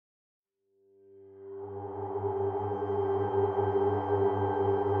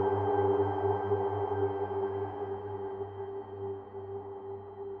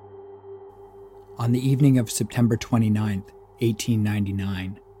On the evening of September 29,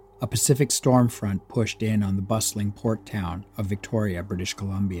 1899, a Pacific storm front pushed in on the bustling port town of Victoria, British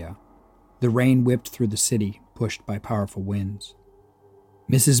Columbia. The rain whipped through the city, pushed by powerful winds.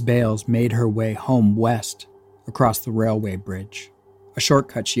 Mrs. Bales made her way home west, across the railway bridge, a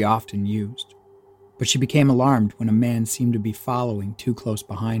shortcut she often used. But she became alarmed when a man seemed to be following too close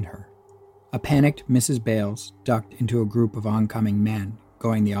behind her. A panicked Mrs. Bales ducked into a group of oncoming men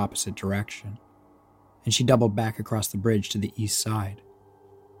going the opposite direction, and she doubled back across the bridge to the east side.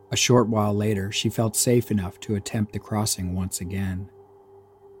 A short while later, she felt safe enough to attempt the crossing once again.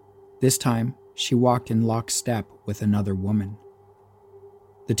 This time, she walked in lockstep with another woman.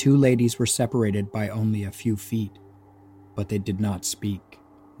 The two ladies were separated by only a few feet, but they did not speak.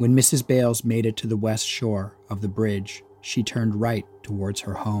 When Mrs. Bales made it to the west shore of the bridge, she turned right towards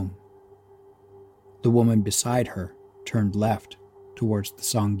her home. The woman beside her turned left towards the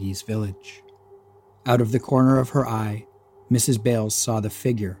Songhees village. Out of the corner of her eye, Mrs. Bales saw the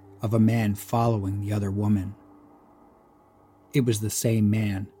figure of a man following the other woman. It was the same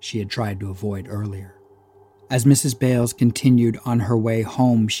man she had tried to avoid earlier. As Mrs. Bales continued on her way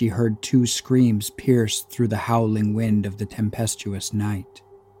home, she heard two screams pierce through the howling wind of the tempestuous night.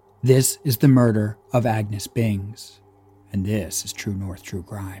 This is the murder of Agnes Bings, and this is True North True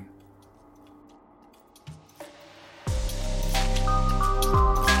Crime.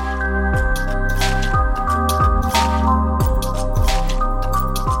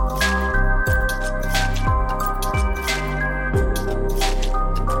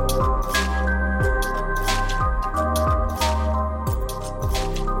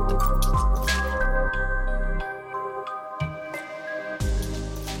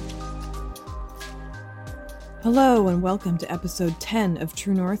 Hello and welcome to episode 10 of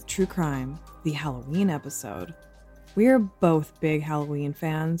True North True Crime, the Halloween episode. We are both big Halloween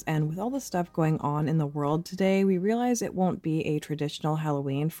fans, and with all the stuff going on in the world today, we realize it won't be a traditional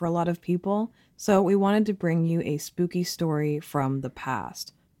Halloween for a lot of people, so we wanted to bring you a spooky story from the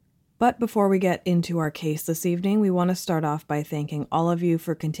past. But before we get into our case this evening, we want to start off by thanking all of you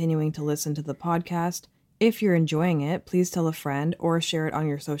for continuing to listen to the podcast. If you're enjoying it, please tell a friend or share it on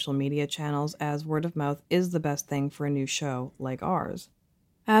your social media channels, as word of mouth is the best thing for a new show like ours.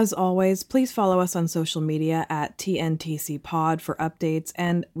 As always, please follow us on social media at TNTCPod for updates,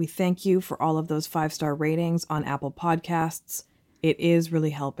 and we thank you for all of those 5-star ratings on Apple Podcasts. It is really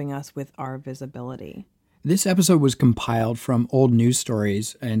helping us with our visibility. This episode was compiled from old news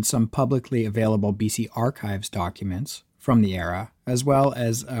stories and some publicly available BC Archives documents from the era, as well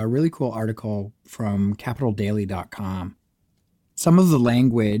as a really cool article from capitaldaily.com. Some of the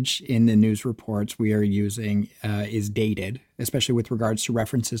language in the news reports we are using is dated, especially with regards to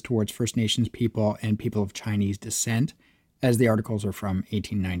references towards First Nations people and people of Chinese descent, as the articles are from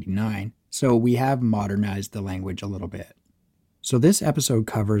 1899. So we have modernized the language a little bit. So this episode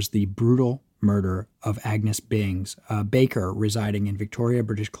covers the brutal murder of Agnes Bings, a baker residing in Victoria,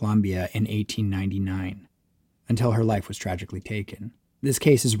 British Columbia in 1899. Until her life was tragically taken. This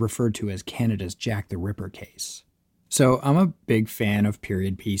case is referred to as Canada's Jack the Ripper case. So I'm a big fan of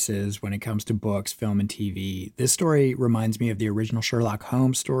period pieces when it comes to books, film, and TV. This story reminds me of the original Sherlock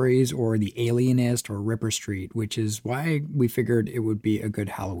Holmes stories or The Alienist or Ripper Street, which is why we figured it would be a good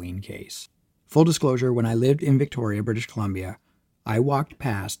Halloween case. Full disclosure, when I lived in Victoria, British Columbia, I walked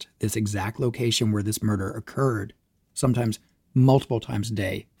past this exact location where this murder occurred, sometimes multiple times a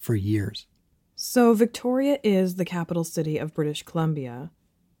day, for years. So Victoria is the capital city of British Columbia.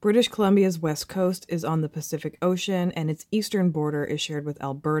 British Columbia's west coast is on the Pacific Ocean, and its eastern border is shared with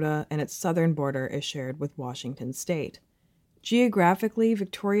Alberta, and its southern border is shared with Washington State. Geographically,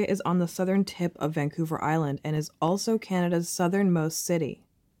 Victoria is on the southern tip of Vancouver Island and is also Canada's southernmost city.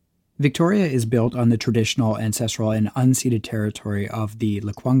 Victoria is built on the traditional, ancestral, and unceded territory of the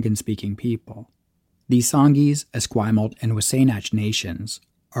Lekwungen-speaking people. The Songhees, Esquimalt, and Wasatch nations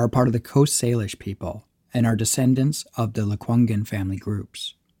are part of the Coast Salish people and are descendants of the Lekwungen family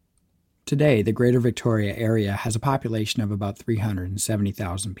groups. Today, the Greater Victoria area has a population of about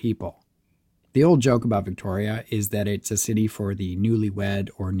 370,000 people. The old joke about Victoria is that it's a city for the newlywed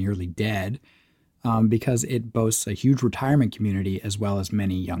or nearly dead because it boasts a huge retirement community as well as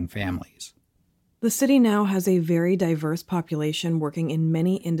many young families. The city now has a very diverse population working in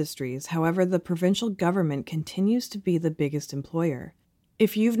many industries. However, the provincial government continues to be the biggest employer.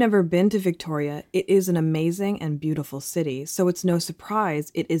 If you've never been to Victoria, it is an amazing and beautiful city, so it's no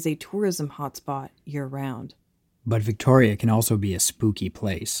surprise it is a tourism hotspot year-round. But Victoria can also be a spooky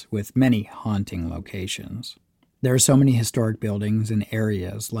place, with many haunting locations. There are so many historic buildings and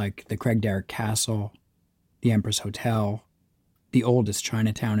areas like the Craigdarroch Castle, the Empress Hotel, the oldest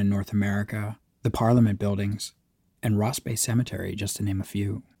Chinatown in North America, the Parliament buildings, and Ross Bay Cemetery, just to name a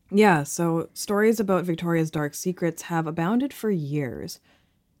few. Yeah, so stories about Victoria's dark secrets have abounded for years.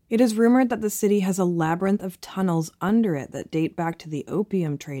 It is rumored that the city has a labyrinth of tunnels under it that date back to the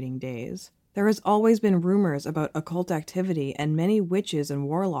opium trading days. There has always been rumors about occult activity and many witches and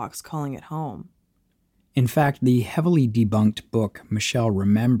warlocks calling it home. In fact, the heavily debunked book Michelle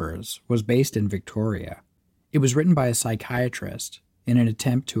Remembers was based in Victoria. It was written by a psychiatrist in an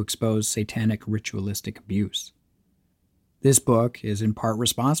attempt to expose satanic ritualistic abuse. This book is in part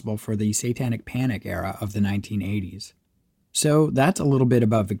responsible for the satanic panic era of the 1980s. So that's a little bit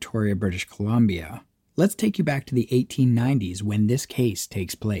about Victoria, British Columbia. Let's take you back to the 1890s when this case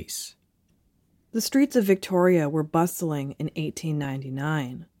takes place. The streets of Victoria were bustling in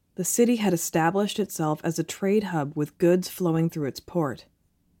 1899. The city had established itself as a trade hub with goods flowing through its port.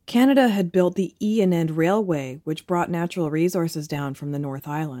 Canada had built the E&N Railway, which brought natural resources down from the North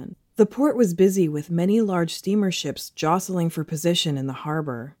Island. The port was busy with many large steamer ships jostling for position in the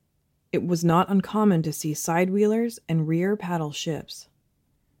harbor. It was not uncommon to see side-wheelers and rear paddle ships.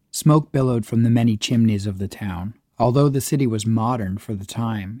 Smoke billowed from the many chimneys of the town. Although the city was modern for the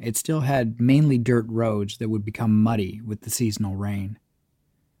time, it still had mainly dirt roads that would become muddy with the seasonal rain.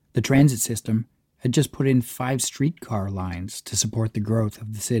 The transit system had just put in 5 streetcar lines to support the growth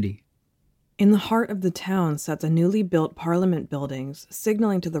of the city. In the heart of the town sat the newly built Parliament buildings,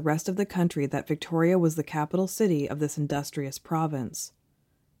 signaling to the rest of the country that Victoria was the capital city of this industrious province.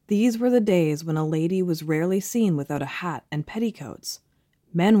 These were the days when a lady was rarely seen without a hat and petticoats.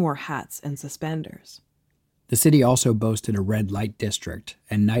 Men wore hats and suspenders. The city also boasted a red light district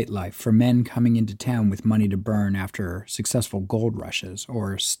and nightlife for men coming into town with money to burn after successful gold rushes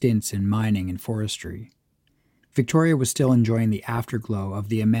or stints in mining and forestry. Victoria was still enjoying the afterglow of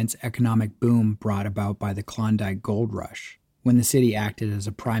the immense economic boom brought about by the Klondike Gold Rush, when the city acted as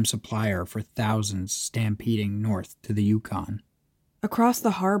a prime supplier for thousands stampeding north to the Yukon. Across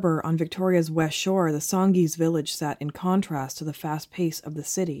the harbor on Victoria's west shore, the Songhees village sat in contrast to the fast pace of the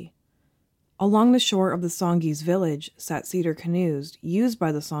city. Along the shore of the Songhees village sat cedar canoes used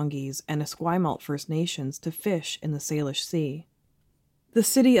by the Songhees and Esquimalt First Nations to fish in the Salish Sea. The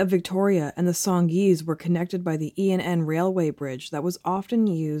city of Victoria and the Songhees were connected by the E&N Railway Bridge that was often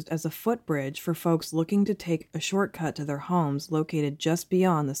used as a footbridge for folks looking to take a shortcut to their homes located just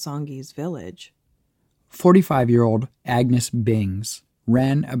beyond the Songhees village. 45-year-old Agnes Bings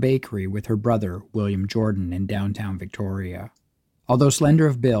ran a bakery with her brother, William Jordan, in downtown Victoria. Although slender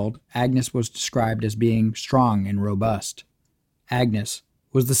of build, Agnes was described as being strong and robust. Agnes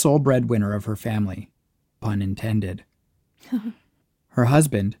was the sole breadwinner of her family, pun intended. Her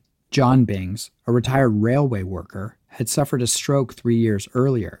husband, John Bings, a retired railway worker, had suffered a stroke 3 years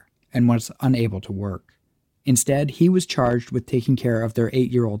earlier and was unable to work. Instead, he was charged with taking care of their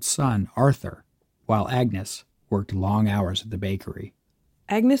 8-year-old son, Arthur, while Agnes worked long hours at the bakery.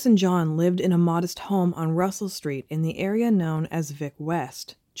 Agnes and John lived in a modest home on Russell Street in the area known as Vic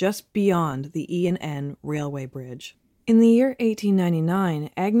West, just beyond the E&N Railway Bridge. In the year 1899,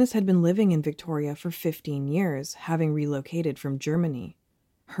 Agnes had been living in Victoria for 15 years, having relocated from Germany.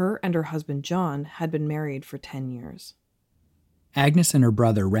 Her and her husband John had been married for 10 years. Agnes and her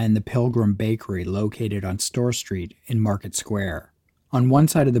brother ran the Pilgrim Bakery located on Store Street in Market Square. On one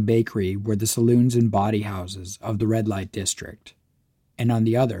side of the bakery were the saloons and bawdy houses of the red light district, and on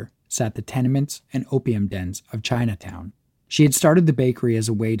the other sat the tenements and opium dens of Chinatown. She had started the bakery as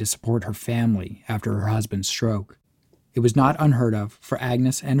a way to support her family after her husband's stroke. It was not unheard of for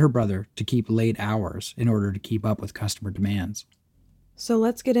Agnes and her brother to keep late hours in order to keep up with customer demands. So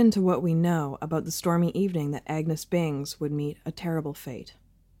let's get into what we know about the stormy evening that Agnes Bings would meet a terrible fate.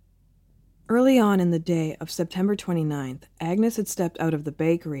 Early on in the day of September 29th, Agnes had stepped out of the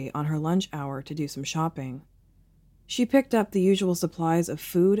bakery on her lunch hour to do some shopping. She picked up the usual supplies of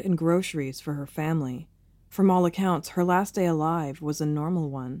food and groceries for her family. From all accounts, her last day alive was a normal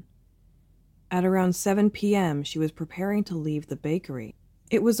one. At around 7 p.m., she was preparing to leave the bakery.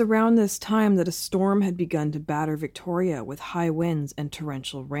 It was around this time that a storm had begun to batter Victoria with high winds and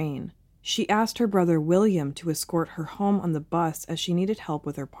torrential rain. She asked her brother William to escort her home on the bus as she needed help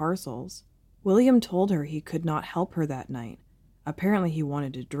with her parcels. William told her he could not help her that night. Apparently he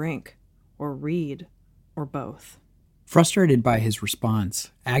wanted to drink, or read, or both. Frustrated by his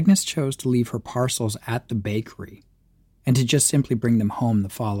response, Agnes chose to leave her parcels at the bakery and to just simply bring them home the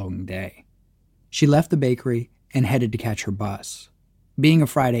following day. She left the bakery and headed to catch her bus. Being a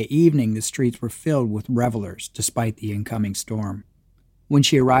Friday evening, the streets were filled with revelers despite the incoming storm. When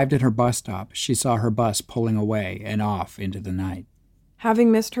she arrived at her bus stop, she saw her bus pulling away and off into the night.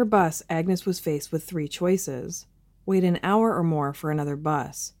 Having missed her bus, Agnes was faced with 3 choices. Wait an hour or more for another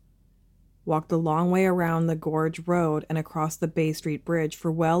bus. walked the long way around the Gorge Road and across the Bay Street Bridge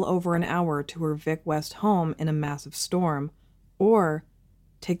for well over an hour to her Vic West home in a massive storm, or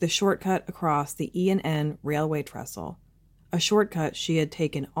take the shortcut across the E&N railway trestle, a shortcut she had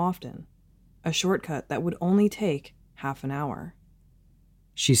taken often, a shortcut that would only take half an hour.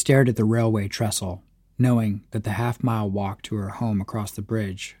 She stared at the railway trestle, knowing that the half-mile walk to her home across the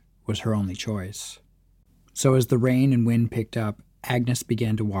bridge was her only choice. So as the rain and wind picked up, Agnes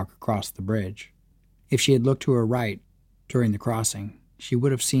began to walk across the bridge. If she had looked to her right during the crossing, she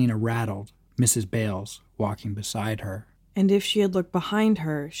would have seen a rattled Mrs. Bales walking beside her. And if she had looked behind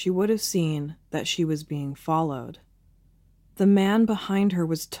her, she would have seen that she was being followed. The man behind her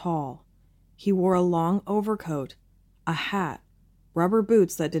was tall. He wore a long overcoat, a hat, rubber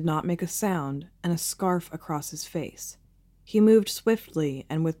boots that did not make a sound, and a scarf across his face. He moved swiftly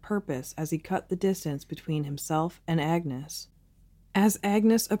and with purpose as he cut the distance between himself and Agnes. As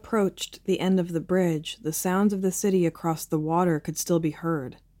Agnes approached the end of the bridge, the sounds of the city across the water could still be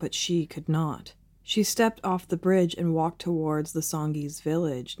heard, but she could not. She stepped off the bridge and walked towards the Songhees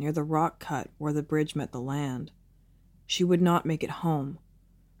village near the rock cut where the bridge met the land. She would not make it home.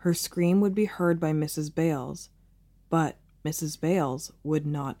 Her scream would be heard by Mrs. Bales, but Mrs. Bales would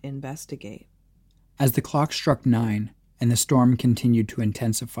not investigate. As the clock struck 9 and the storm continued to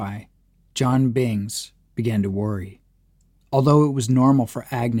intensify, John Bings began to worry. Although it was normal for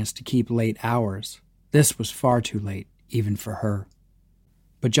Agnes to keep late hours, this was far too late, even for her.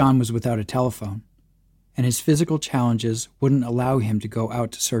 But John was without a telephone, and his physical challenges wouldn't allow him to go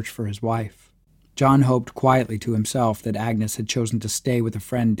out to search for his wife. John hoped quietly to himself that Agnes had chosen to stay with a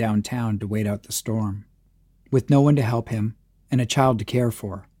friend downtown to wait out the storm. With no one to help him and a child to care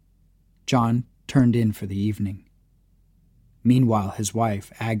for, John turned in for the evening. Meanwhile, his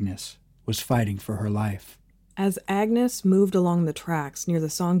wife, Agnes, was fighting for her life. As Agnes moved along the tracks near the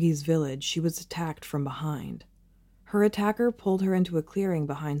Songhees village, she was attacked from behind. Her attacker pulled her into a clearing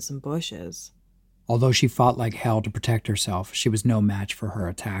behind some bushes. Although she fought like hell to protect herself, she was no match for her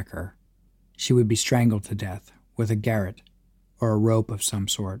attacker. She would be strangled to death with a garrote or a rope of some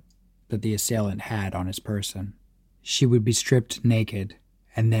sort that the assailant had on his person. She would be stripped naked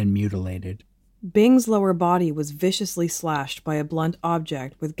and then mutilated. Bing's lower body was viciously slashed by a blunt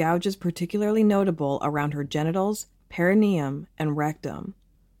object with gouges particularly notable around her genitals, perineum, and rectum.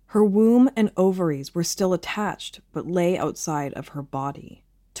 Her womb and ovaries were still attached but lay outside of her body.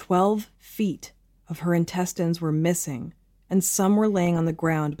 12 feet of her intestines were missing, and some were laying on the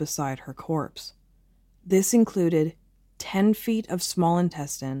ground beside her corpse. This included 10 feet of small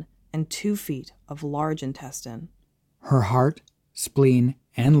intestine and 2 feet of large intestine. Her heart, spleen,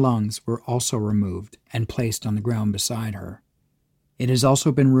 and lungs were also removed and placed on the ground beside her. It has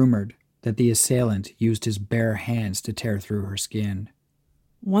also been rumored that the assailant used his bare hands to tear through her skin.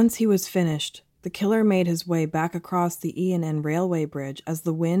 Once he was finished, the killer made his way back across the E&N railway bridge as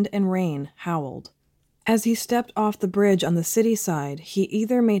the wind and rain howled. As he stepped off the bridge on the city side, he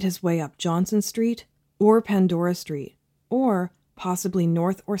either made his way up Johnson Street or Pandora Street, or possibly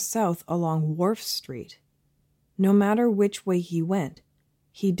north or south along Wharf Street. No matter which way he went,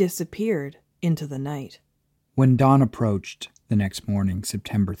 he disappeared into the night. When dawn approached the next morning,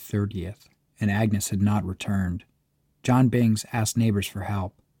 September 30th, and Agnes had not returned, John Bings asked neighbors for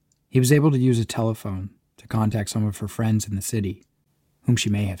help. He was able to use a telephone to contact some of her friends in the city, whom she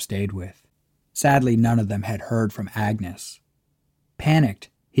may have stayed with. Sadly, none of them had heard from Agnes. Panicked,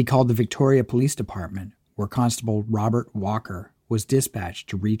 he called the Victoria Police Department, where Constable Robert Walker was dispatched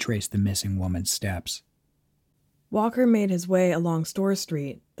to retrace the missing woman's steps. Walker made his way along Store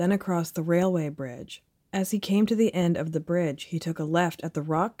Street, then across the railway bridge. As he came to the end of the bridge, he took a left at the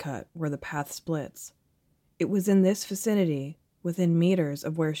rock cut where the path splits. It was in this vicinity, within meters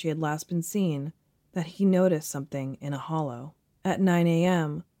of where she had last been seen, that he noticed something in a hollow. At 9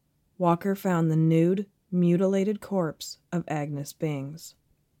 a.m., Walker found the nude, mutilated corpse of Agnes Bings.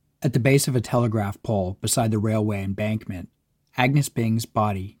 At the base of a telegraph pole beside the railway embankment, Agnes Bings'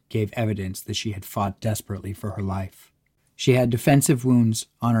 body gave evidence that she had fought desperately for her life. She had defensive wounds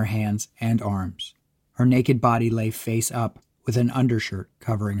on her hands and arms. Her naked body lay face up with an undershirt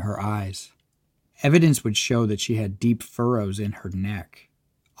covering her eyes. Evidence would show that she had deep furrows in her neck.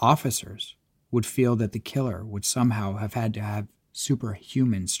 Officers would feel that the killer would somehow have had to have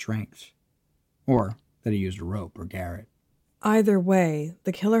superhuman strength, or that he used a rope or garrote. Either way,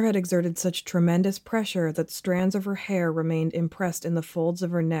 the killer had exerted such tremendous pressure that strands of her hair remained impressed in the folds of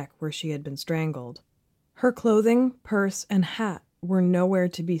her neck where she had been strangled. Her clothing, purse, and hat were nowhere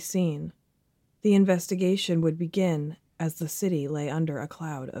to be seen. The investigation would begin as the city lay under a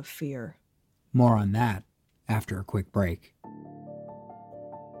cloud of fear. More on that after a quick break.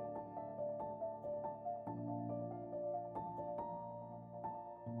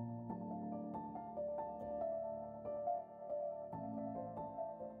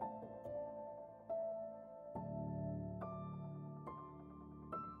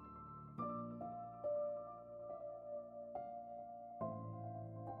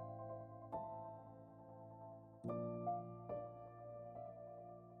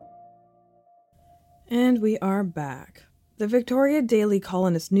 And we are back. The Victoria Daily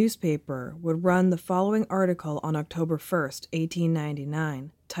Colonist newspaper would run the following article on October 1st,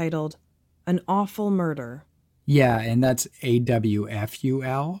 1899, titled, "An Awful Murder." Yeah, and that's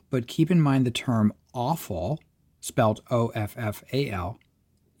AWFUL, but keep in mind the term awful, spelled OFFAL,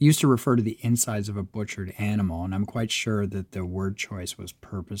 used to refer to the insides of a butchered animal, and I'm quite sure that the word choice was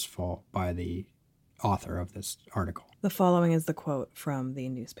purposeful by the author of this article. The following is the quote from the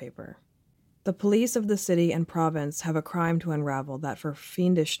newspaper. "The police of the city and province have a crime to unravel that for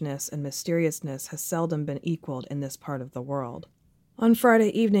fiendishness and mysteriousness has seldom been equaled in this part of the world. On Friday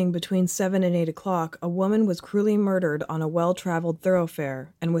evening between 7 and 8 o'clock, a woman was cruelly murdered on a well-traveled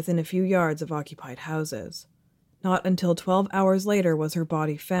thoroughfare and within a few yards of occupied houses. Not until 12 hours later was her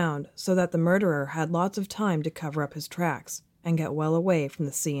body found, so that the murderer had lots of time to cover up his tracks and get well away from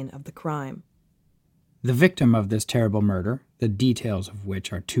the scene of the crime." The victim of this terrible murder, the details of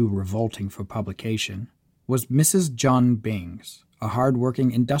which are too revolting for publication, was Mrs. John Bings, a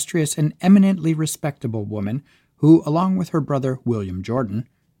hard-working, industrious, and eminently respectable woman who, along with her brother William Jordan,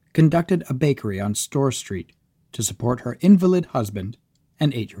 conducted a bakery on Store Street to support her invalid husband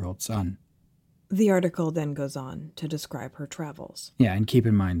and 8-year-old son. The article then goes on to describe her travels. Yeah, and keep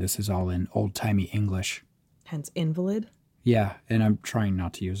in mind this is all in old-timey English. Hence invalid? Yeah, and I'm trying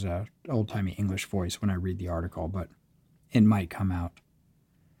not to use a old-timey English voice when I read the article, but it might come out.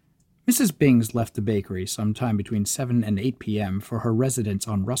 Mrs. Bings left the bakery sometime between 7 and 8 p.m. for her residence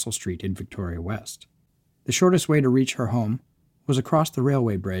on Russell Street in Victoria West. The shortest way to reach her home was across the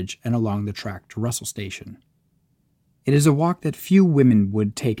railway bridge and along the track to Russell Station. It is a walk that few women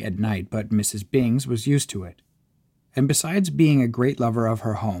would take at night, but Mrs. Bings was used to it. And besides being a great lover of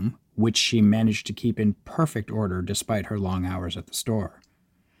her home, which she managed to keep in perfect order despite her long hours at the store,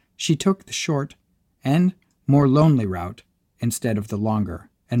 she took the short and more lonely route instead of the longer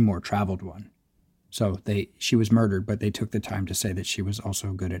and more traveled one. So she was murdered, but they took the time to say that she was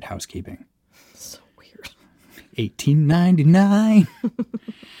also good at housekeeping. So weird. 1899.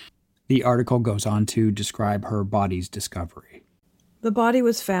 The article goes on to describe her body's discovery. "The body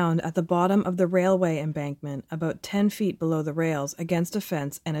was found at the bottom of the railway embankment, about 10 feet below the rails, against a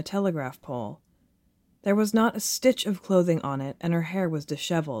fence and a telegraph pole. There was not a stitch of clothing on it, and her hair was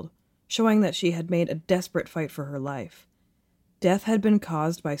disheveled, showing that she had made a desperate fight for her life. Death had been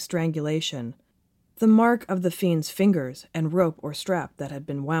caused by strangulation, the mark of the fiend's fingers and rope or strap that had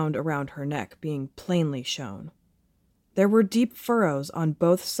been wound around her neck being plainly shown. There were deep furrows on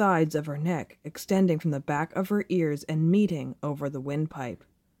both sides of her neck, extending from the back of her ears and meeting over the windpipe.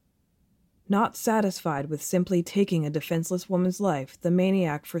 Not satisfied with simply taking a defenseless woman's life, the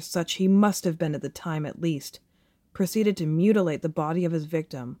maniac, for such he must have been at the time at least, proceeded to mutilate the body of his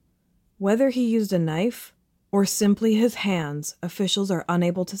victim. Whether he used a knife or simply his hands, officials are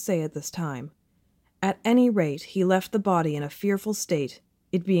unable to say at this time. At any rate, he left the body in a fearful state,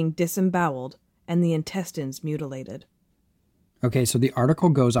 it being disemboweled and the intestines mutilated." Okay, so the article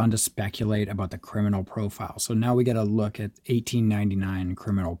goes on to speculate about the criminal profile. So now we get a look at 1899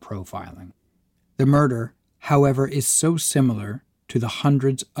 criminal profiling. The murder, however, is so similar to the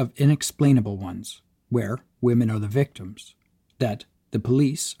hundreds of inexplainable ones, where women are the victims, that the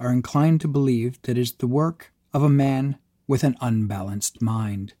police are inclined to believe that it is the work of a man with an unbalanced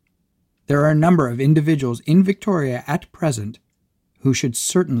mind. There are a number of individuals in Victoria at present who should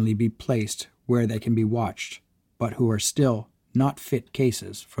certainly be placed where they can be watched, but who are still not fit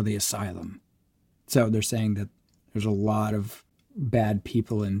cases for the asylum. So they're saying that there's a lot of bad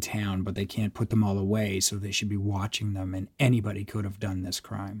people in town, but they can't put them all away, so they should be watching them, and anybody could have done this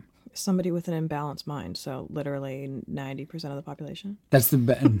crime. Somebody with an imbalanced mind, so literally 90% of the population? That's the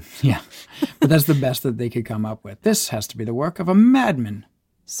best, yeah, but that's the best that they could come up with. This has to be the work of a madman.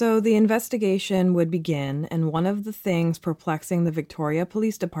 So the investigation would begin, and one of the things perplexing the Victoria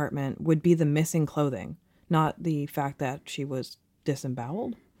Police Department would be the missing clothing. Not the fact that she was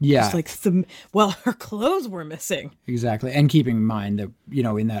disemboweled. Yeah. It's like, her clothes were missing. Exactly. And keeping in mind that,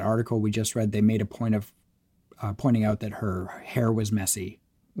 in that article we just read, they made a point of pointing out that her hair was messy.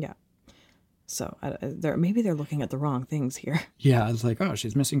 Yeah. So maybe they're looking at the wrong things here. Yeah, it's like, oh,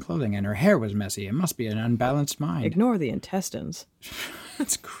 she's missing clothing and her hair was messy. It must be an unbalanced mind. Ignore the intestines.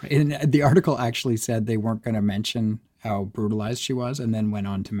 That's great. And the article actually said they weren't going to mention how brutalized she was, and then went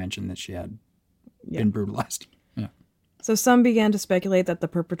on to mention that she had been brutalized. Yeah. So some began to speculate that the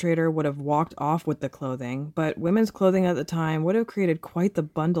perpetrator would have walked off with the clothing, but women's clothing at the time would have created quite the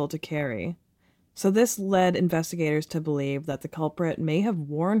bundle to carry. So this led investigators to believe that the culprit may have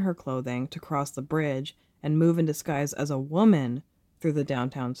worn her clothing to cross the bridge and move in disguise as a woman through the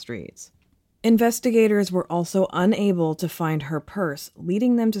downtown streets. Investigators were also unable to find her purse,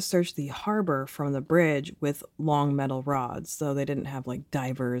 leading them to search the harbor from the bridge with long metal rods. So they didn't have like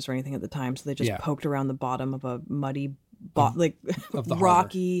divers or anything at the time, so they just poked around the bottom of a muddy, of the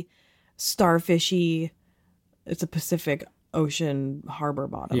rocky, starfishy. It's a Pacific Ocean harbor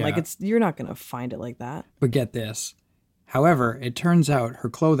bottom. Yeah. You're not going to find it like that. But get this. However, it turns out her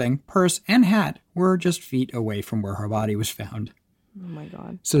clothing, purse, and hat were just feet away from where her body was found. Oh my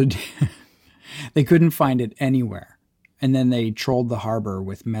God. So they couldn't find it anywhere. And then they trolled the harbor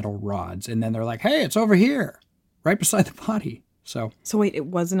with metal rods. And then they're like, hey, it's over here, right beside the body. So wait, it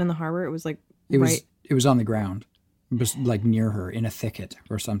wasn't in the harbor? It was like it was on the ground, just like near her in a thicket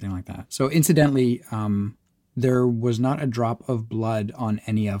or something like that. So incidentally, there was not a drop of blood on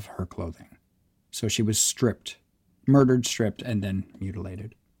any of her clothing. So she was murdered, stripped, and then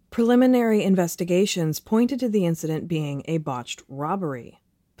mutilated. Preliminary investigations pointed to the incident being a botched robbery.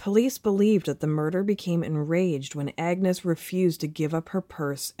 Police believed that the murder became enraged when Agnes refused to give up her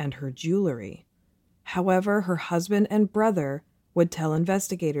purse and her jewelry. However, her husband and brother would tell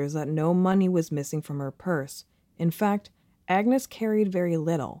investigators that no money was missing from her purse. In fact, Agnes carried very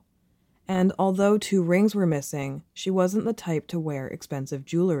little. And although 2 rings were missing, she wasn't the type to wear expensive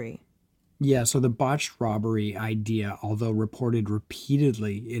jewelry. Yeah, so the botched robbery idea, although reported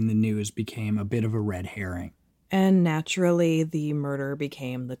repeatedly in the news, became a bit of a red herring. And naturally, the murder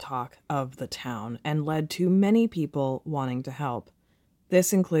became the talk of the town and led to many people wanting to help.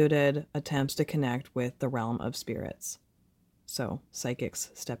 This included attempts to connect with the realm of spirits. So, psychics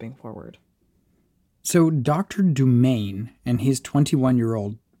stepping forward. So Dr. Dumaine and his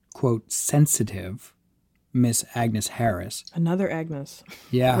 21-year-old, quote, sensitive Miss Agnes Harris. Another Agnes.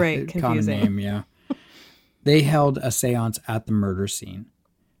 Yeah, right, confusing. Common name, yeah. They held a seance at the murder scene.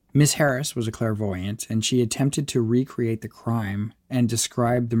 Miss Harris was a clairvoyant, and she attempted to recreate the crime and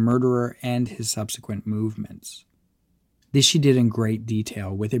describe the murderer and his subsequent movements. This she did in great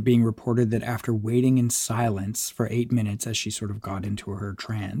detail, with it being reported that after waiting in silence for 8 minutes as she sort of got into her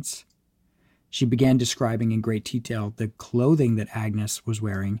trance, she began describing in great detail the clothing that Agnes was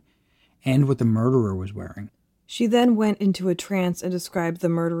wearing and what the murderer was wearing. She then went into a trance and described the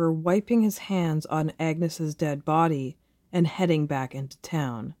murderer wiping his hands on Agnes's dead body and heading back into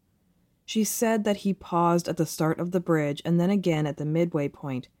town. She said that he paused at the start of the bridge and then again at the midway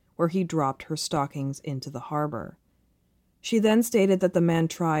point where he dropped her stockings into the harbor. She then stated that the man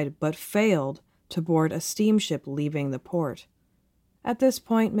tried, but failed, to board a steamship leaving the port. At this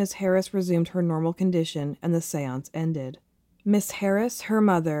point, Miss Harris resumed her normal condition and the seance ended. Miss Harris, her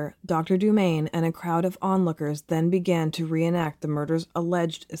mother, Dr. Dumaine, and a crowd of onlookers then began to reenact the murder's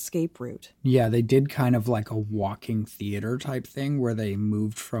alleged escape route. Yeah, they did kind of like a walking theater type thing where they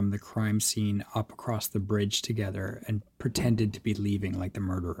moved from the crime scene up across the bridge together and pretended to be leaving like the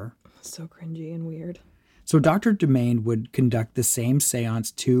murderer. So cringy and weird. So Dr. Dumaine would conduct the same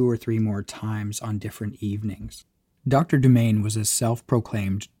seance 2 or 3 more times on different evenings. Dr. Dumaine was a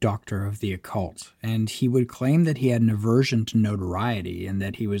self-proclaimed doctor of the occult, and he would claim that he had an aversion to notoriety and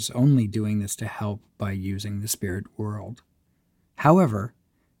that he was only doing this to help by using the spirit world. However,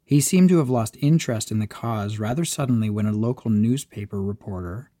 he seemed to have lost interest in the cause rather suddenly when a local newspaper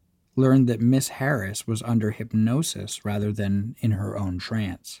reporter learned that Miss Harris was under hypnosis rather than in her own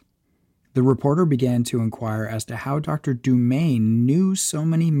trance. The reporter began to inquire as to how Dr. Dumaine knew so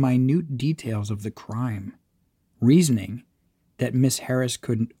many minute details of the crime, reasoning that Miss Harris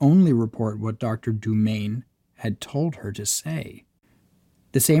could only report what Dr. Dumaine had told her to say.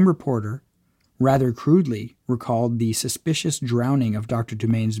 The same reporter, rather crudely, recalled the suspicious drowning of Dr.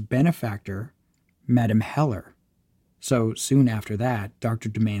 Dumaine's benefactor, Madame Heller. So soon after that, Dr.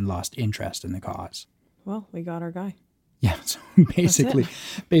 Dumaine lost interest in the cause. Well, we got our guy. Yeah, so basically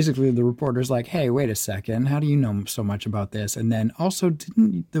the reporter's like, hey, wait a second, how do you know so much about this? And then also,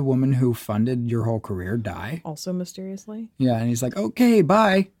 didn't the woman who funded your whole career die? Also mysteriously? Yeah, and he's like, okay,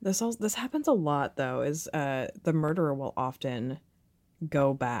 bye. This happens a lot, though, is the murderer will often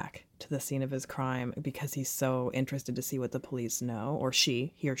go back to the scene of his crime because he's so interested to see what the police know, or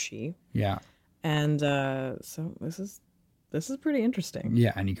he or she. Yeah. And so this is pretty interesting.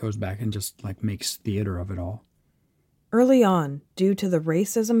 Yeah, and he goes back and just like makes theater of it all. Early on, due to the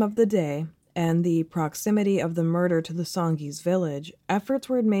racism of the day and the proximity of the murder to the Songhees village, efforts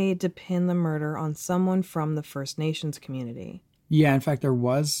were made to pin the murder on someone from the First Nations community. Yeah, in fact, there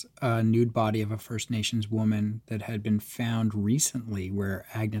was a nude body of a First Nations woman that had been found recently where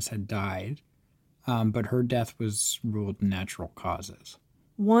Agnes had died, but her death was ruled natural causes.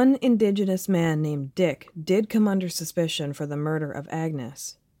 One Indigenous man named Dick did come under suspicion for the murder of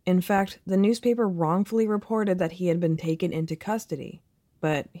Agnes. In fact, the newspaper wrongfully reported that he had been taken into custody,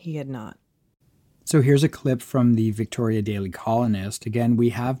 but he had not. So here's a clip from the Victoria Daily Colonist. Again, we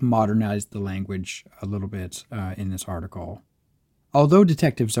have modernized the language a little bit in this article. Although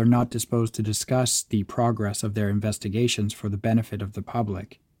detectives are not disposed to discuss the progress of their investigations for the benefit of the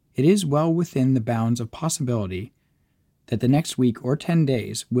public, it is well within the bounds of possibility that the next week or 10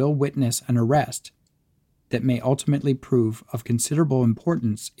 days will witness an arrest that may ultimately prove of considerable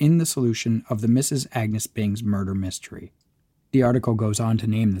importance in the solution of the Mrs. Agnes Bings murder mystery. The article goes on to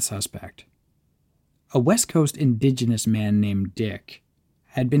name the suspect. A West Coast Indigenous man named Dick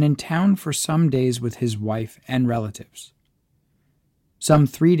had been in town for some days with his wife and relatives. Some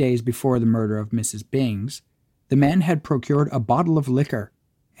 3 days before the murder of Mrs. Bings, the man had procured a bottle of liquor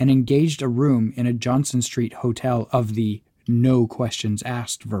and engaged a room in a Johnson Street hotel of the no questions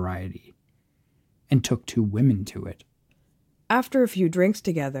asked variety, and took 2 women to it. After a few drinks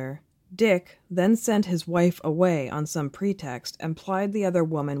together, Dick then sent his wife away on some pretext and plied the other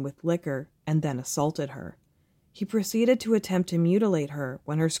woman with liquor and then assaulted her. He proceeded to attempt to mutilate her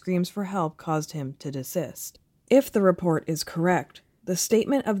when her screams for help caused him to desist. If the report is correct, the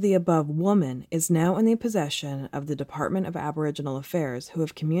statement of the above woman is now in the possession of the Department of Aboriginal Affairs, who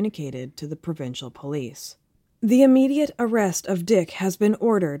have communicated to the provincial police. The immediate arrest of Dick has been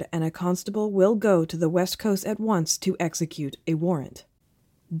ordered, and a constable will go to the West Coast at once to execute a warrant.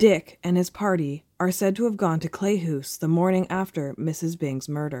 Dick and his party are said to have gone to Clayhouse the morning after Mrs. Bing's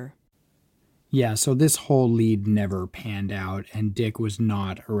murder. Yeah, so this whole lead never panned out, and Dick was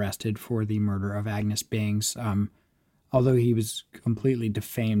not arrested for the murder of Agnes Bings, although he was completely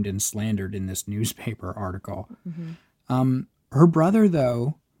defamed and slandered in this newspaper article. Her brother,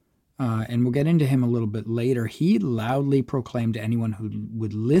 though, and we'll get into him a little bit later, he loudly proclaimed to anyone who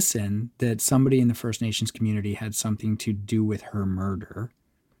would listen that somebody in the First Nations community had something to do with her murder.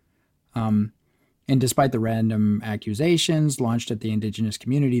 And despite the random accusations launched at the Indigenous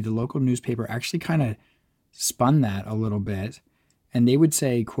community, the local newspaper actually kind of spun that a little bit. And they would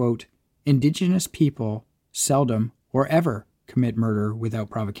say, quote, Indigenous people seldom or ever commit murder without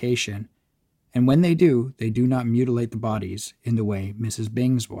provocation. And when they do not mutilate the bodies in the way Mrs.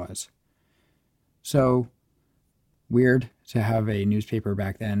 Bings was. So, weird to have a newspaper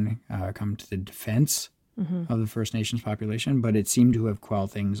back then come to the defense of the First Nations population, but it seemed to have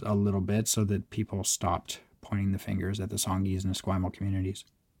quelled things a little bit so that people stopped pointing the fingers at the Songhees and Esquimalt communities.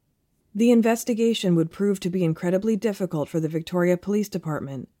 The investigation would prove to be incredibly difficult for the Victoria Police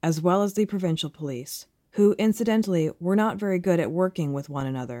Department, as well as the provincial police, who, incidentally, were not very good at working with one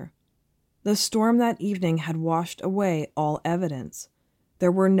another. The storm that evening had washed away all evidence.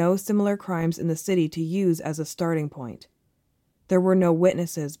 There were no similar crimes in the city to use as a starting point. There were no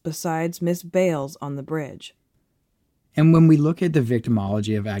witnesses besides Miss Bales on the bridge. And when we look at the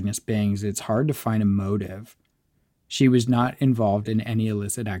victimology of Agnes Bings, it's hard to find a motive. She was not involved in any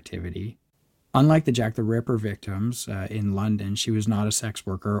illicit activity. Unlike the Jack the Ripper victims in London, she was not a sex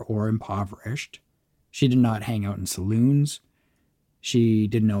worker or impoverished. She did not hang out in saloons. She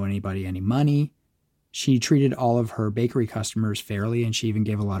didn't owe anybody any money. She treated all of her bakery customers fairly, and she even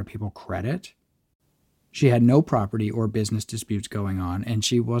gave a lot of people credit. She had no property or business disputes going on, and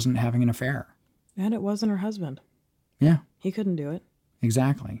she wasn't having an affair. And it wasn't her husband. Yeah. He couldn't do it.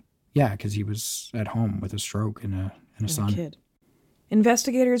 Exactly. Yeah, because he was at home with a stroke and a son. A kid.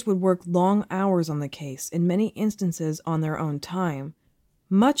 Investigators would work long hours on the case, in many instances on their own time.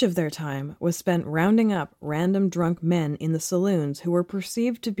 Much of their time was spent rounding up random drunk men in the saloons who were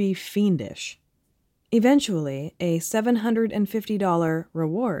perceived to be fiendish. Eventually, a $750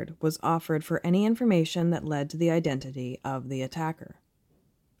 reward was offered for any information that led to the identity of the attacker.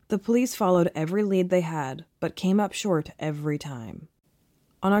 The police followed every lead they had, but came up short every time.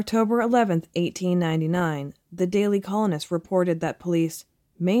 On October 11, 1899, the Daily Colonist reported that police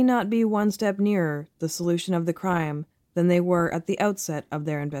may not be one step nearer the solution of the crime than they were at the outset of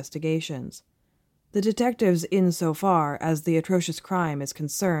their investigations. The detectives, insofar as the atrocious crime is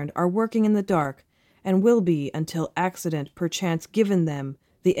concerned, are working in the dark, and will be until accident perchance given them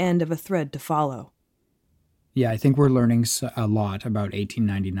the end of a thread to follow. Yeah, I think we're learning a lot about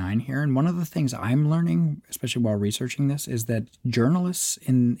 1899 here. And one of the things I'm learning, especially while researching this, is that journalists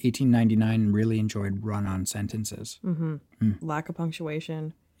in 1899 really enjoyed run-on sentences. Lack of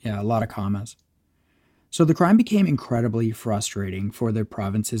punctuation. Yeah, a lot of commas. So the crime became incredibly frustrating for the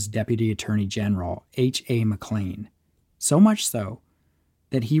province's Deputy Attorney General, H.A. McLean. So much so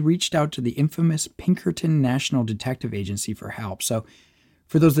that he reached out to the infamous Pinkerton National Detective Agency for help. So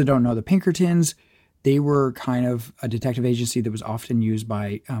for those that don't know, the Pinkertons, they were kind of a detective agency that was often used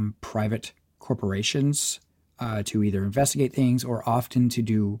by private corporations to either investigate things or often to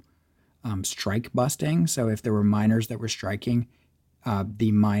do strike busting. So if there were miners that were striking,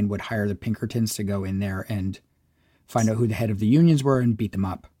 the mine would hire the Pinkertons to go in there and find out who the head of the unions were and beat them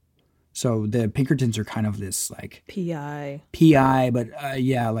up. So the Pinkertons are kind of this like PI, but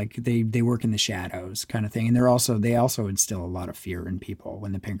like they work in the shadows kind of thing. And they also instill a lot of fear in people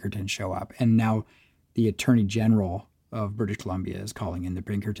when the Pinkertons show up. And now the Attorney General of British Columbia is calling in the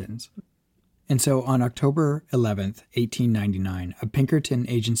Pinkertons. And so on October 11th, 1899, a Pinkerton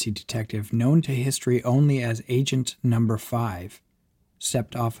agency detective known to history only as Agent Number 5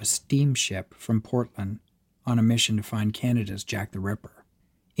 stepped off a steamship from Portland on a mission to find Canada's Jack the Ripper.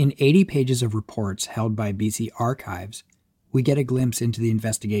 In 80 pages of reports held by BC Archives, we get a glimpse into the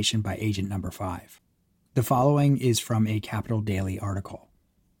investigation by Agent Number 5. The following is from a Capital Daily article.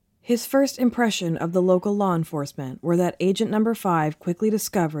 His first impression of the local law enforcement were that Agent Number 5 quickly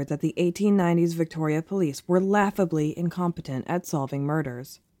discovered that the 1890s Victoria Police were laughably incompetent at solving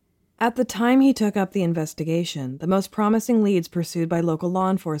murders. At the time he took up the investigation, the most promising leads pursued by local law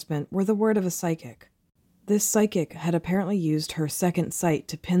enforcement were the word of a psychic. This psychic had apparently used her second sight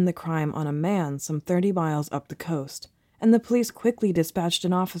to pin the crime on a man some 30 miles up the coast, and the police quickly dispatched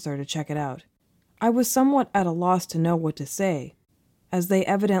an officer to check it out. I was somewhat at a loss to know what to say, as they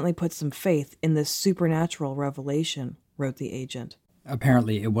evidently put some faith in this supernatural revelation, wrote the agent.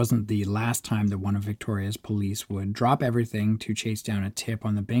 Apparently, it wasn't the last time that one of Victoria's police would drop everything to chase down a tip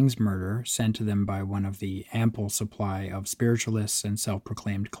on the Bings murder sent to them by one of the ample supply of spiritualists and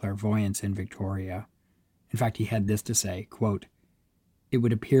self-proclaimed clairvoyants in Victoria. In fact, he had this to say, quote, "It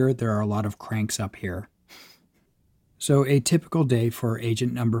would appear there are a lot of cranks up here." So a typical day for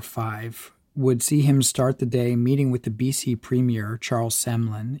Agent Number 5 would see him start the day meeting with the BC Premier Charles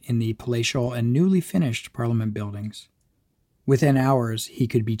Semlin in the palatial and newly finished Parliament buildings. Within hours, he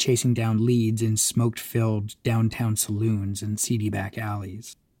could be chasing down leads in smoke-filled downtown saloons and seedy back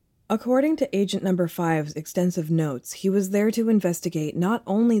alleys. According to Agent Number 5's extensive notes, he was there to investigate not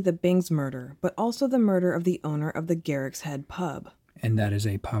only the Bings murder, but also the murder of the owner of the Garrick's Head pub. And that is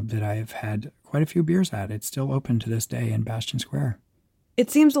a pub that I have had quite a few beers at. It's still open to this day in Bastion Square.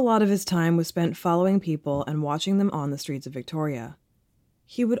 It seems a lot of his time was spent following people and watching them on the streets of Victoria.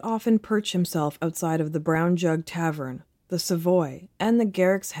 He would often perch himself outside of the Brown Jug Tavern, the Savoy, and the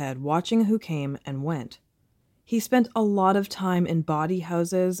Garrick's Head watching who came and went. He spent a lot of time in bawdy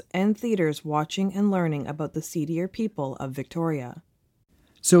houses and theaters watching and learning about the seedier people of Victoria.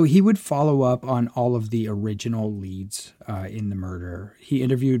 So he would follow up on all of the original leads in the murder. He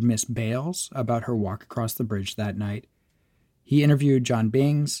interviewed Miss Bales about her walk across the bridge that night. He interviewed John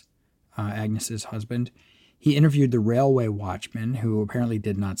Bings, Agnes's husband. He interviewed the railway watchman, who apparently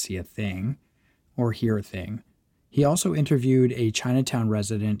did not see a thing or hear a thing. He also interviewed a Chinatown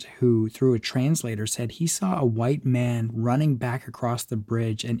resident who, through a translator, said he saw a white man running back across the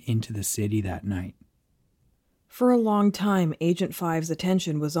bridge and into the city that night. For a long time, Agent 5's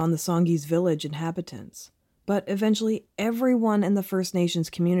attention was on the Songhees village inhabitants, but eventually everyone in the First Nations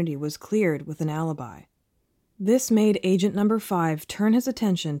community was cleared with an alibi. This made Agent Number 5 turn his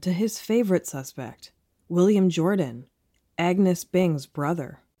attention to his favorite suspect, William Jordan, Agnes Bings'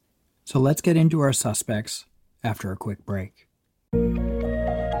 brother. So let's get into our suspects after a quick break.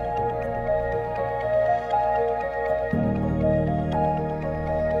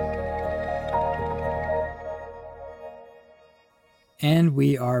 And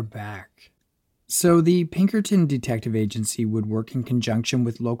we are back. So the Pinkerton Detective Agency would work in conjunction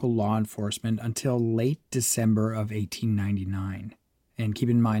with local law enforcement until late December of 1899. And keep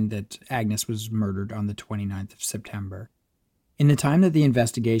in mind that Agnes was murdered on the 29th of September. In the time that the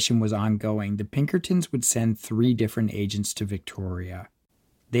investigation was ongoing, the Pinkertons would send 3 different agents to Victoria.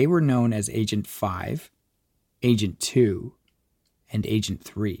 They were known as Agent 5, Agent 2, and Agent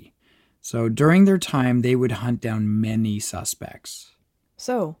 3. So during their time, they would hunt down many suspects.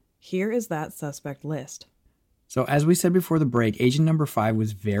 So, here is that suspect list. So as we said before the break, Agent Number 5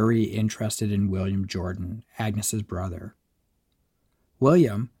 was very interested in William Jordan, Agnes's brother.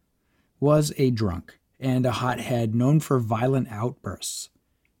 William was a drunk and a hothead known for violent outbursts.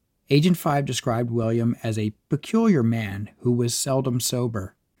 Agent 5 described William as a peculiar man who was seldom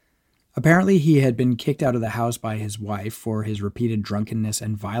sober. Apparently, he had been kicked out of the house by his wife for his repeated drunkenness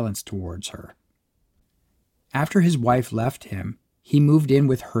and violence towards her. After his wife left him, he moved in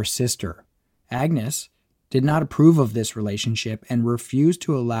with her sister. Agnes did not approve of this relationship and refused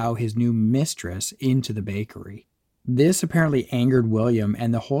to allow his new mistress into the bakery. This apparently angered William,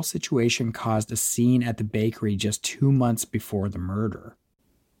 and the whole situation caused a scene at the bakery just 2 months before the murder.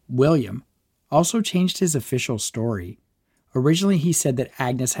 William also changed his official story. Originally, he said that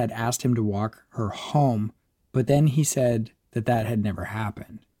Agnes had asked him to walk her home, but then he said that that had never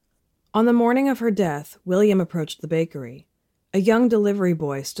happened. On the morning of her death, William approached the bakery. A young delivery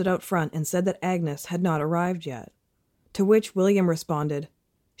boy stood out front and said that Agnes had not arrived yet, to which William responded,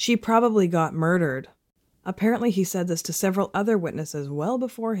 "She probably got murdered." Apparently he said this to several other witnesses well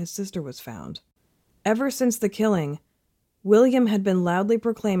before his sister was found. Ever since the killing, William had been loudly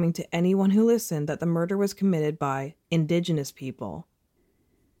proclaiming to anyone who listened that the murder was committed by indigenous people.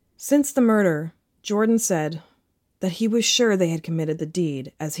 Since the murder, Jordan said that he was sure they had committed the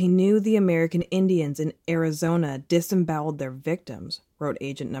deed, as he knew the American Indians in Arizona disemboweled their victims, wrote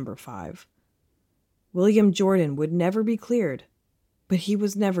Agent Number 5. William Jordan would never be cleared, but he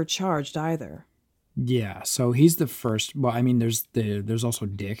was never charged either. Yeah, so he's the first. Well, I mean, there's also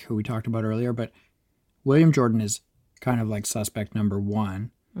Dick, who we talked about earlier, but William Jordan is kind of like suspect number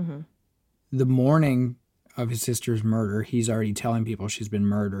one. Mm-hmm. The morning of his sister's murder, he's already telling people she's been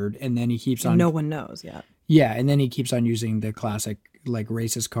murdered, and then he keeps on. No one knows yet. Yeah, and then he keeps on using the classic like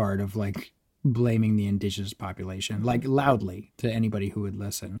racist card of like blaming the indigenous population, like loudly to anybody who would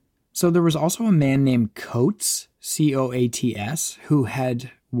listen. So there was also a man named Coates, Coats, who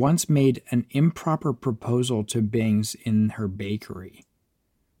had once made an improper proposal to Bings in her bakery.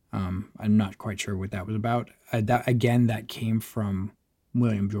 I'm not quite sure what that was about. That came from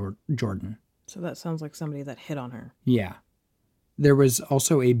William Jordan. So that sounds like somebody that hit on her. Yeah. There was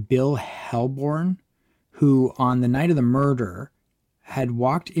also a Bill Helborn, who on the night of the murder had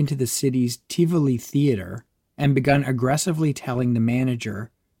walked into the city's Tivoli Theater and begun aggressively telling the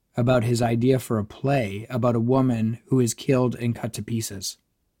manager about his idea for a play about a woman who is killed and cut to pieces.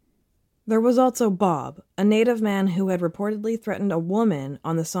 There was also Bob, a native man who had reportedly threatened a woman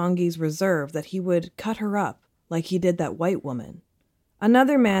on the Songhees Reserve that he would cut her up like he did that white woman.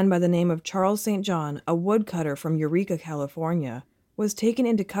 Another man by the name of Charles St. John, a woodcutter from Eureka, California, was taken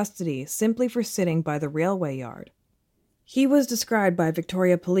into custody simply for sitting by the railway yard. He was described by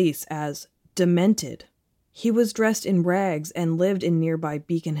Victoria police as demented. He was dressed in rags and lived in nearby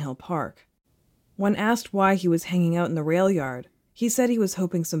Beacon Hill Park. When asked why he was hanging out in the rail yard, he said he was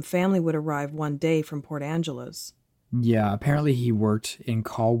hoping some family would arrive one day from Port Angeles. Yeah, apparently he worked in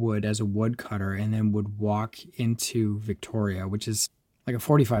Colwood as a woodcutter and then would walk into Victoria, which is like a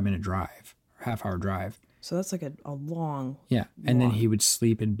 45-minute drive, or half-hour drive. So that's like a long Yeah, and then he would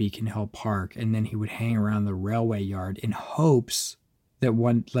sleep in Beacon Hill Park, and then he would hang around the railway yard in hopes that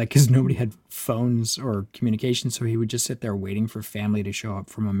because nobody had phones or communication, so he would just sit there waiting for family to show up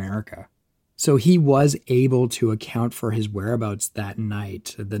from America. So he was able to account for his whereabouts that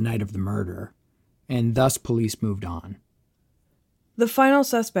night, the night of the murder, and thus police moved on. The final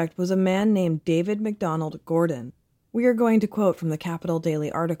suspect was a man named David MacDonald Gordon. We are going to quote from the Capital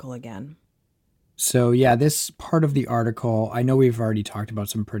Daily article again. So yeah, this part of the article, I know we've already talked about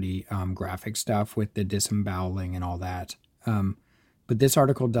some pretty graphic stuff with the disemboweling and all that. But this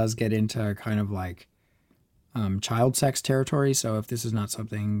article does get into kind of like child sex territory. So if this is not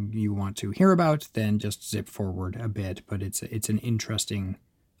something you want to hear about, then just zip forward a bit. But it's an interesting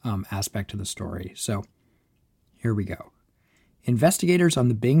aspect to the story. So here we go. Investigators on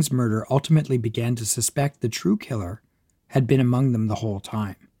the Bings murder ultimately began to suspect the true killer had been among them the whole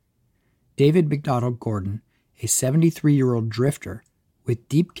time. David MacDonald Gordon, a 73-year-old drifter with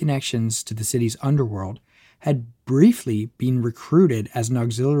deep connections to the city's underworld, had briefly been recruited as an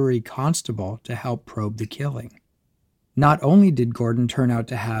auxiliary constable to help probe the killing. Not only did Gordon turn out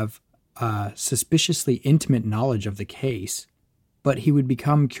to have a suspiciously intimate knowledge of the case, but he would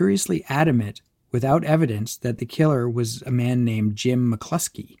become curiously adamant without evidence that the killer was a man named Jim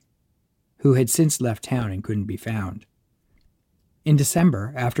McCluskey, who had since left town and couldn't be found. In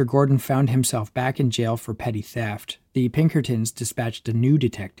December, after Gordon found himself back in jail for petty theft, the Pinkertons dispatched a new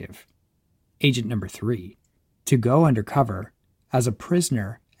detective, Agent Number 3, to go undercover as a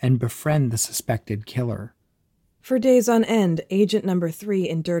prisoner and befriend the suspected killer. For days on end, Agent Number 3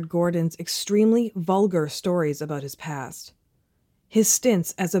 endured Gordon's extremely vulgar stories about his past. His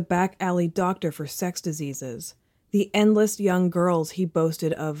stints as a back alley doctor for sex diseases, the endless young girls he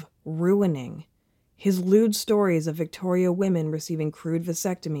boasted of ruining, his lewd stories of Victoria women receiving crude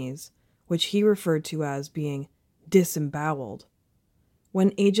vasectomies, which he referred to as being disemboweled.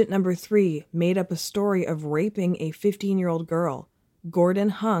 When Agent Number 3 made up a story of raping a 15-year-old girl, Gordon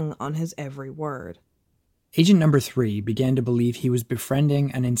hung on his every word. Agent Number 3 began to believe he was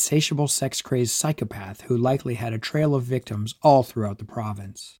befriending an insatiable sex-crazed psychopath who likely had a trail of victims all throughout the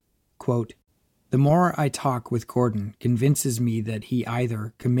province. Quote, "The more I talk with Gordon convinces me that he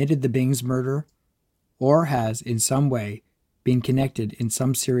either committed the Bings murder or has, in some way, been connected in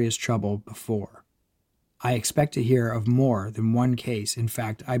some serious trouble before. I expect to hear of more than one case. In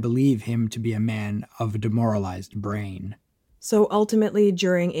fact, I believe him to be a man of a demoralized brain." So ultimately,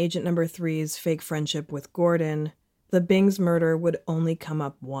 during Agent Number 3's fake friendship with Gordon, The Bings murder would only come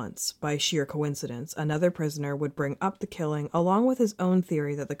up once. By sheer coincidence, another prisoner would bring up the killing along with his own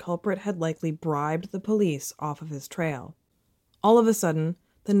theory that the culprit had likely bribed the police off of his trail. All of a sudden,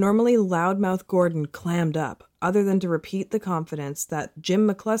 the normally loudmouth Gordon clammed up, other than to repeat the confidence that Jim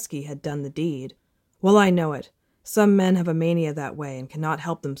McCluskey had done the deed. "Well, I know it. Some men have a mania that way and cannot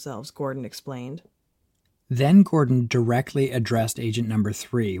help themselves," Gordon explained. Then Gordon directly addressed Agent Number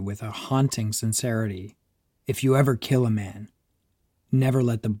 3 with a haunting sincerity. "If you ever kill a man, never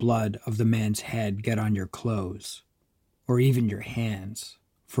let the blood of the man's head get on your clothes, or even your hands,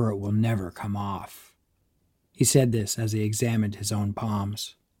 for it will never come off." He said this as he examined his own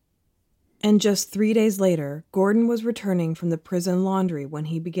palms. And just 3 days later, Gordon was returning from the prison laundry when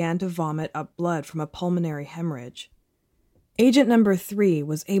he began to vomit up blood from a pulmonary hemorrhage. Agent Number 3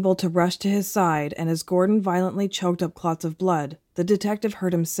 was able to rush to his side, and as Gordon violently choked up clots of blood, the detective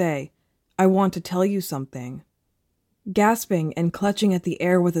heard him say, "I want to tell you something." Gasping and clutching at the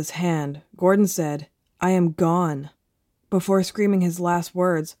air with his hand, Gordon said, "I am gone," before screaming his last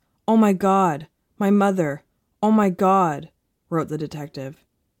words. "Oh my God, my mother, oh my God," wrote the detective.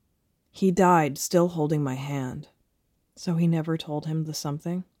 "He died still holding my hand." So he never told him the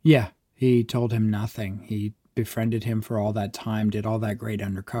something? Yeah, he told him nothing. He befriended him for all that time, did all that great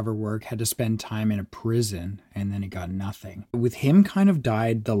undercover work, had to spend time in a prison, and then he got nothing. With him kind of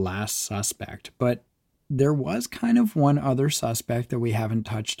died the last suspect, but there was kind of one other suspect that we haven't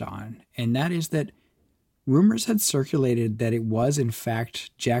touched on, and that is that rumors had circulated that it was in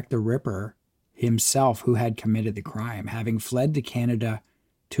fact Jack the Ripper himself who had committed the crime, having fled to Canada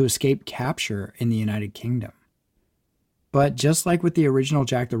to escape capture in the United Kingdom. But just like with the original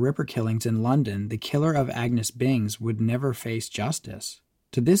Jack the Ripper killings in London, the killer of Agnes Bings would never face justice.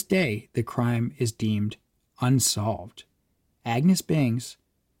 To this day, the crime is deemed unsolved. Agnes Bings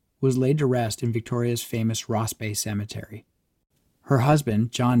was laid to rest in Victoria's famous Ross Bay Cemetery. Her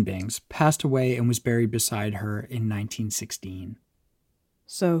husband, John Bings, passed away and was buried beside her in 1916.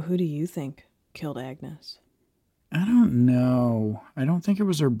 So who do you think killed Agnes? I don't know. I don't think it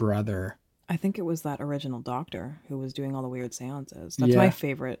was her brother. I think it was that original doctor who was doing all the weird seances. That's Yeah. my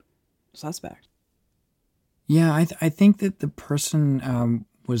favorite suspect. Yeah, I think that the person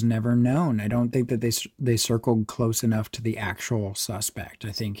was never known. I don't think that they circled close enough to the actual suspect.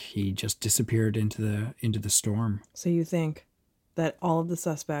 I think he just disappeared into the storm. So you think that all of the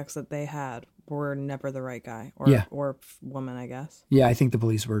suspects that they had were never the right guy or woman, I guess? Yeah, I think the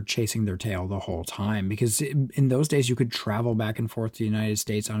police were chasing their tail the whole time because in those days you could travel back and forth to the United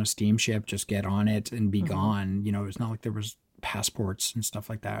States on a steamship, just get on it and be gone. You know, it's not like there was passports and stuff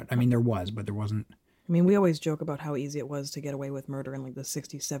like that. I mean, there was, but there wasn't. I mean, we always joke about how easy it was to get away with murder in like the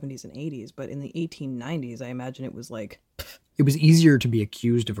 60s, 70s, and 80s, but in the 1890s, I imagine it was like... It was easier to be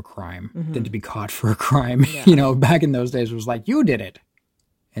accused of a crime than to be caught for a crime. Yeah. You know, back in those days it was like, you did it.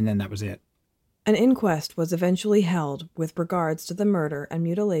 And then that was it. An inquest was eventually held with regards to the murder and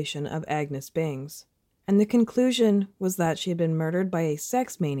mutilation of Agnes Bings, and the conclusion was that she had been murdered by a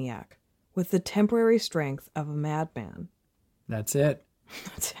sex maniac with the temporary strength of a madman. That's it.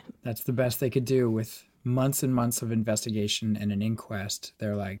 That's it. That's the best they could do with months and months of investigation and an inquest.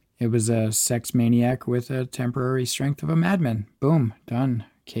 They're like, it was a sex maniac with a temporary strength of a madman. Boom, done.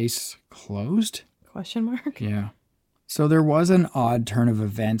 Case closed? Question mark? Yeah. So there was an odd turn of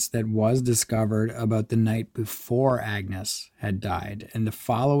events that was discovered about the night before Agnes had died. And the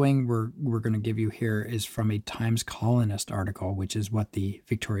following we're going to give you here is from a Times Colonist article, which is what the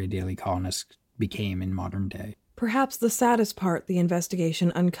Victoria Daily Colonist became in modern day. Perhaps the saddest part the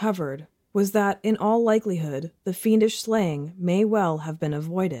investigation uncovered was that, in all likelihood, the fiendish slaying may well have been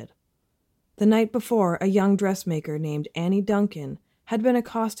avoided. The night before, a young dressmaker named Annie Duncan had been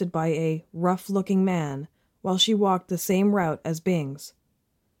accosted by a rough-looking man while she walked the same route as Bings.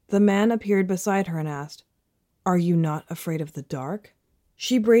 The man appeared beside her and asked, "Are you not afraid of the dark?"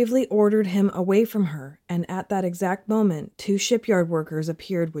 She bravely ordered him away from her, and at that exact moment 2 shipyard workers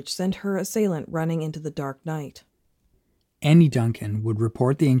appeared which sent her assailant running into the dark night. Annie Duncan would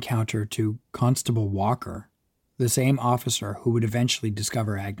report the encounter to Constable Walker, the same officer who would eventually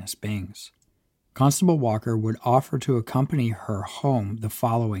discover Agnes Bings. Constable Walker would offer to accompany her home the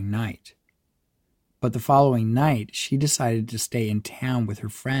following night. But the following night, she decided to stay in town with her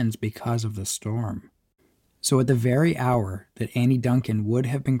friends because of the storm. So at the very hour that Annie Duncan would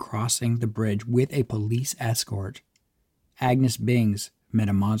have been crossing the bridge with a police escort, Agnes Bings met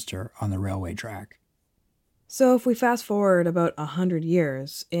a monster on the railway track. So if we fast forward about 100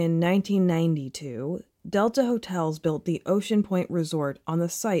 years, in 1992, Delta Hotels built the Ocean Point Resort on the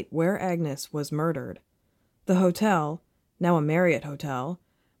site where Agnes was murdered. The hotel, now a Marriott hotel,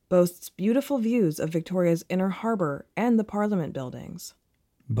 boasts beautiful views of Victoria's inner harbor and the Parliament buildings.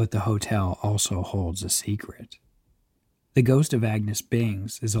 But the hotel also holds a secret. The ghost of Agnes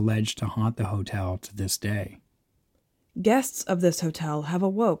Bings is alleged to haunt the hotel to this day. Guests of this hotel have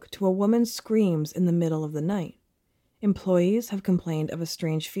awoke to a woman's screams in the middle of the night. Employees have complained of a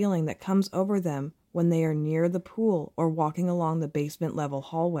strange feeling that comes over them when they are near the pool or walking along the basement-level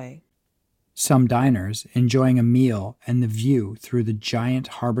hallway. Some diners, enjoying a meal and the view through the giant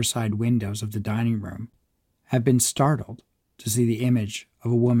harborside windows of the dining room, have been startled to see the image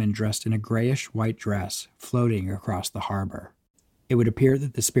of a woman dressed in a grayish-white dress floating across the harbor. It would appear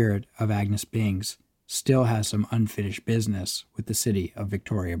that the spirit of Agnes Bings still has some unfinished business with the city of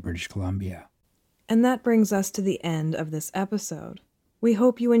Victoria, British Columbia. And that brings us to the end of this episode. We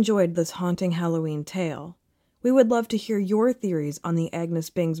hope you enjoyed this haunting Halloween tale. We would love to hear your theories on the Agnes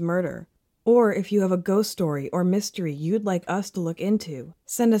Bings murder, or if you have a ghost story or mystery you'd like us to look into,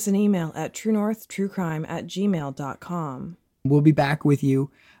 send us an email at truenorthtruecrime@gmail.com. We'll be back with you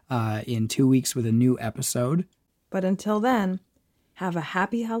in 2 weeks with a new episode. But until then, have a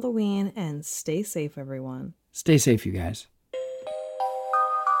happy Halloween and stay safe, everyone. Stay safe, you guys.